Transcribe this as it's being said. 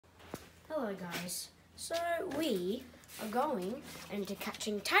Hello guys, so we are going into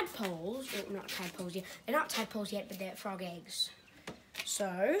catching tadpoles, or not tadpoles yet, they're not tadpoles yet but they're frog eggs.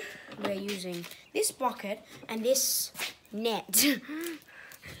 So we're using this bucket and this net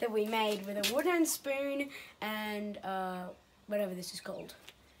that we made with a wooden spoon and whatever this is called.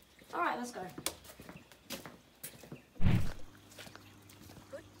 Alright, let's go.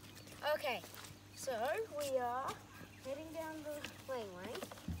 Okay, so we are heading down the laneway.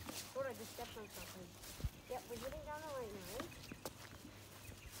 Thought I just stepped on something. Yep, we're heading down the laneway.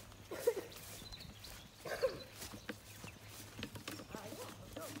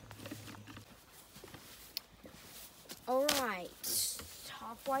 Alright,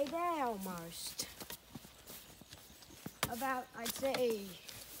 halfway there almost. About, I'd say,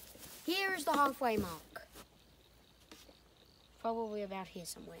 here is the halfway mark. Probably about here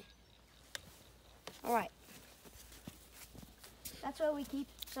somewhere. Alright. That's where we keep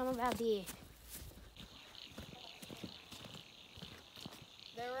some of our deer.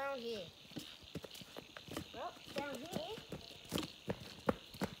 They're around here. Well, down here.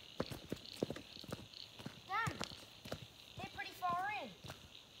 Damn! They're pretty far in.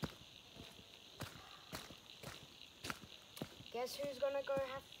 Guess who's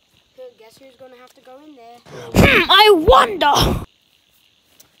gonna have to go in there? I wonder!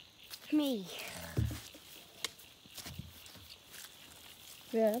 Me.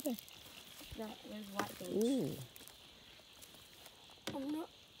 Where are they? Those white things. Ooh. I'm not.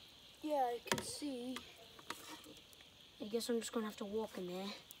 Yeah, I can see. I guess I'm just gonna have to walk in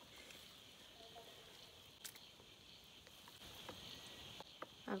there.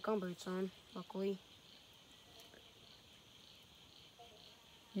 I have gumboots on, luckily.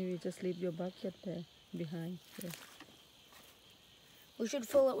 Maybe just leave your bucket there behind. Yeah. We should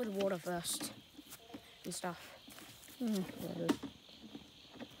fill it with water first and stuff. Water.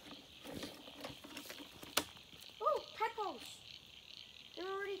 Oh, tadpoles! They're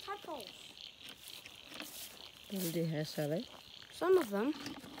already tadpoles. Already has, are they? Some of them.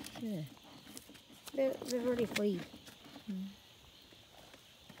 Yeah. They've already fleed. I'm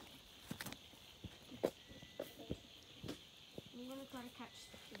gonna try to catch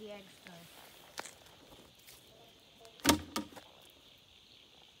the eggs though.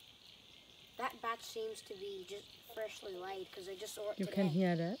 That batch seems to be just freshly laid because I just saw it You today. can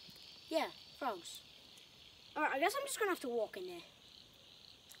hear that? Yeah, frogs. Alright, I guess I'm just gonna have to walk in there.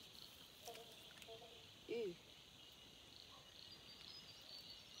 Ew.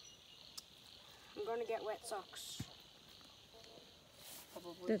 I'm gonna get wet socks.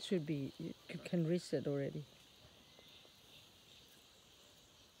 Probably. That should be, you can reach it already.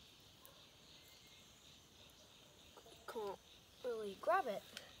 Can't really grab it.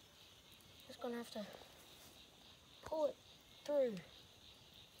 Just gonna have to pull it through.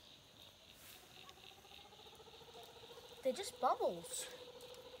 They're just bubbles.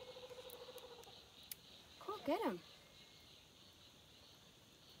 Can't get them.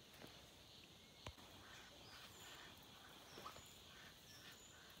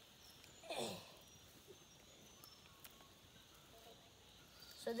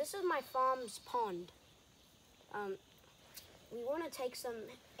 So this is my farm's pond. We want to take some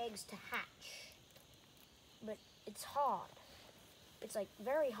eggs to hatch, but it's hard. It's like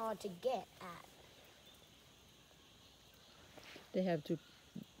very hard to get at. They have to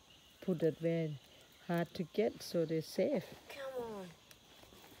put it very hard to get so they're safe. Come on.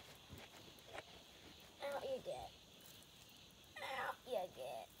 Out you get. Out you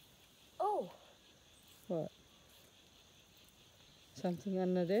get. Oh, What? Something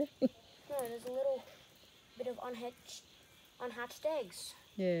under there? no, there's a little bit of unhatched eggs.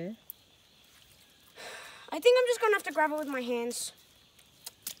 Yeah. I think I'm just gonna have to grab it with my hands.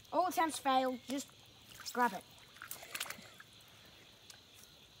 All attempts failed, just grab it.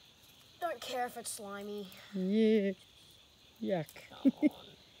 Don't care if it's slimy. Yeah. Yuck. Come on.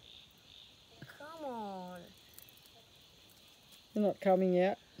 Come on. They're not coming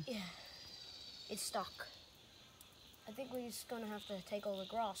out. Yeah. It's stuck. I think we're just gonna have to take all the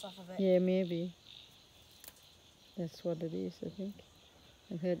grass off of it. Yeah, maybe. That's what it is, I think.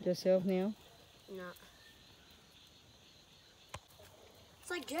 You hurt yourself now? No. It's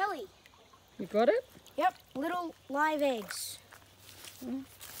like jelly. You got it? Yep, little live eggs. Ooh.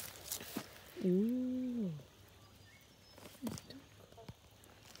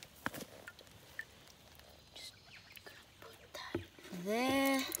 Just gonna put that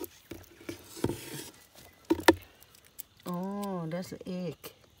there. Oh, that's an egg.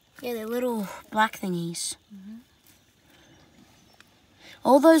 Yeah, they're little black thingies.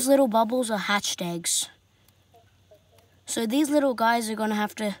 All those little bubbles are hatched eggs. So these little guys are going to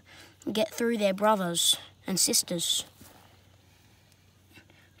have to get through their brothers and sisters.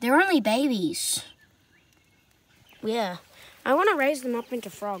 They're only babies. Yeah. I want to raise them up into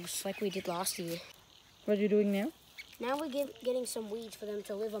frogs like we did last year. What are you doing now? Now we're getting some weeds for them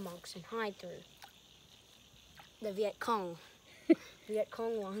to live amongst and hide through. The Viet Cong. Viet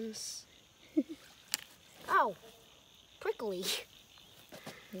Cong ones. Ow! Prickly.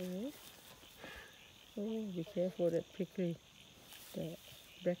 Yeah. Oh, be careful that prickly, the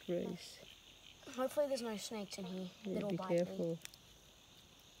blackberries. Hopefully there's no snakes in here. Yeah, That'll be bite careful. me.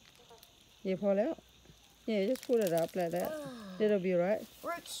 Yeah, pull out. Yeah, just pull it up like that. That'll be right.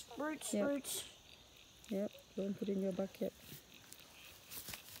 Roots, roots, Yep. roots. Yep, go and put in your bucket.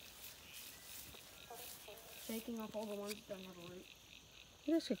 Shaking off all the ones that don't have a root.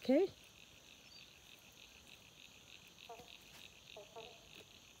 That's okay. I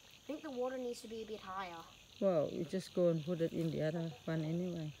think the water needs to be a bit higher. Well, you just go and put it in the other one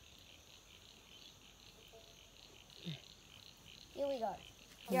anyway. Here we go.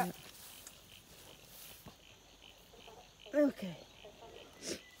 Yep. Okay.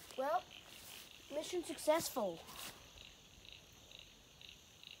 Well, mission successful.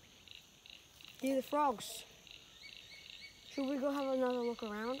 Do the frogs. Should we go have another look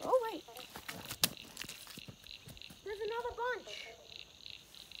around? Oh, wait. There's another bunch.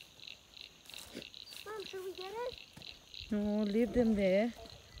 Mom, should we get it? No, leave them there.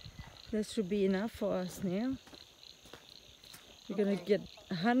 That should be enough for us now. We're gonna get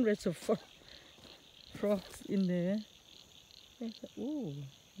hundreds of frogs in there. Oh,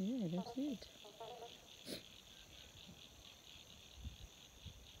 yeah, that's it.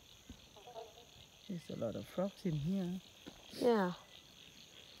 There's a lot of frogs in here. Yeah.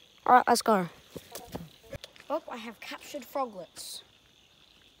 All right, let's go. Oh, I have captured froglets.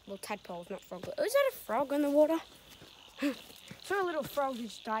 Well, tadpoles, not froglets. Oh, is that a frog in the water? So a little frog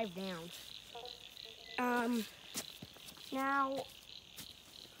just dived down. Now,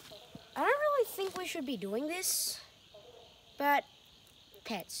 I don't really think we should be doing this, but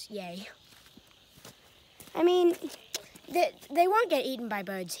pets, yay. I mean, they won't get eaten by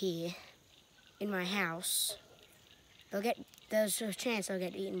birds here in my house. There's a chance they'll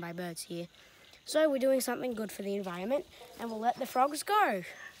get eaten by birds here. So we're doing something good for the environment, and we'll let the frogs go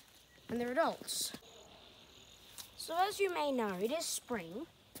when they're adults. So as you may know, it is spring,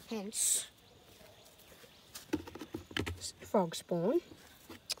 hence frog spawn.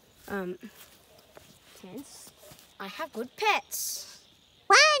 Hence I have good pets.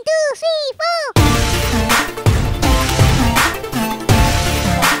 1, 2, 3, 4.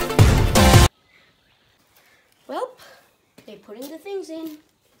 Well, they're putting the things in,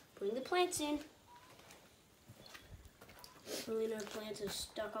 putting the plants in. Really no plants are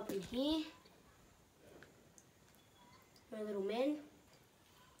stuck up in here. My little men.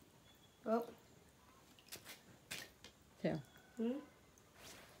 Oh. Yeah.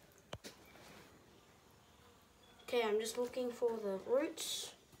 Okay, I'm just looking for the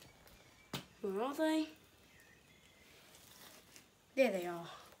roots. Where are they? There they are.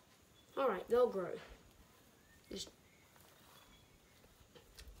 Alright, they'll grow.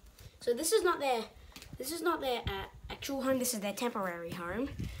 So this is not their actual home, this is their temporary home.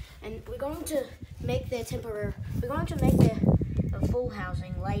 And we're going to make their full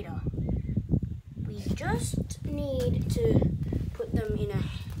housing later. We just need to put them in a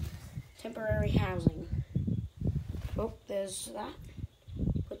temporary housing. Oh, there's that.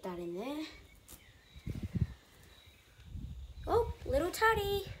 Put that in there. Oh, little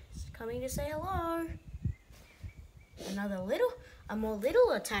Taddy is coming to say hello. A more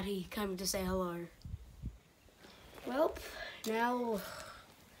littler Taddy coming to say hello. Well, now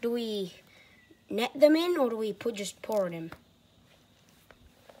do we net them in or do we just pour it in?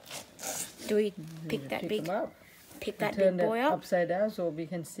 Do we pick that big boy up? Upside down so we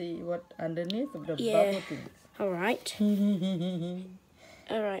can see what underneath of the Yeah. bubble thing. Alright.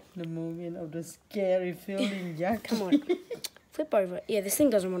 Alright. The moment of the scary feeling, yuck. Come on. Flip over. Yeah, this thing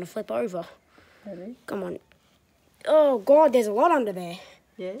doesn't want to flip over. Ready? Come on. Oh God, there's a lot under there.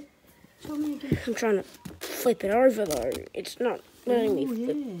 Yeah? I'm trying to flip it over though. It's not letting me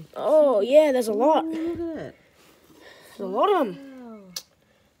flip. Yeah. Oh yeah, there's a lot. Oh, look at that. There's a lot of them. Wow.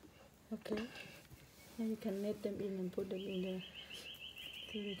 Okay. Now you can net them in and put them in there.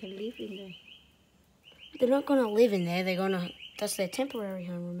 So they can live in there. They're not gonna live in there. That's their temporary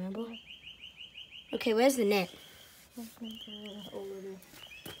home, remember? Okay, where's the net? Over there.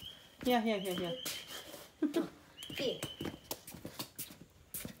 Yeah. Here.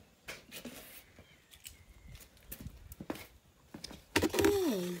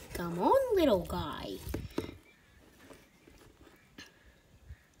 Hey, come on, little guy.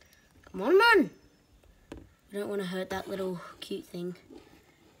 Come on, man. We don't want to hurt that little cute thing.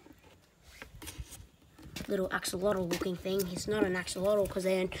 Little axolotl looking thing. It's not an axolotl because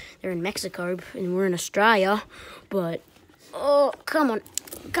they're in Mexico and we're in Australia. But, oh, come on.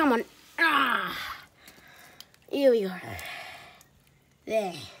 Come on. Ah. Here we go.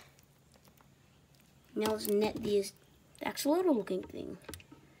 There. Now let's net this axolotl looking thing.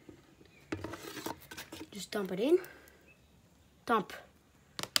 Just dump it in. Dump.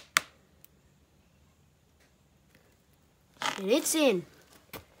 And it's in.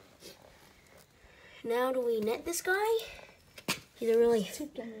 Now do we net this guy? He's a really...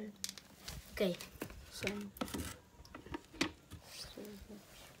 Okay.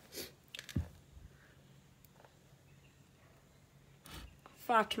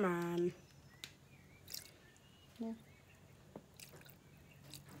 Fuck, man. Yeah.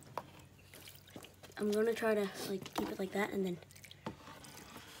 I'm gonna try to like keep it like that and then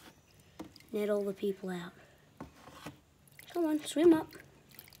net all the people out. Come on, swim up.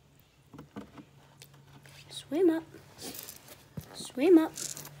 Swim up. Swim up.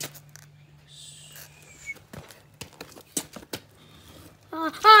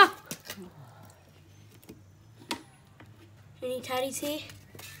 Ah! Ah! Any tatties here?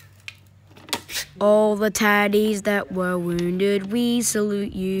 All the tatties that were wounded, we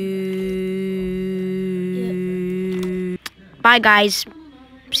salute you. Yep. Bye, guys.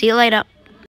 See you later.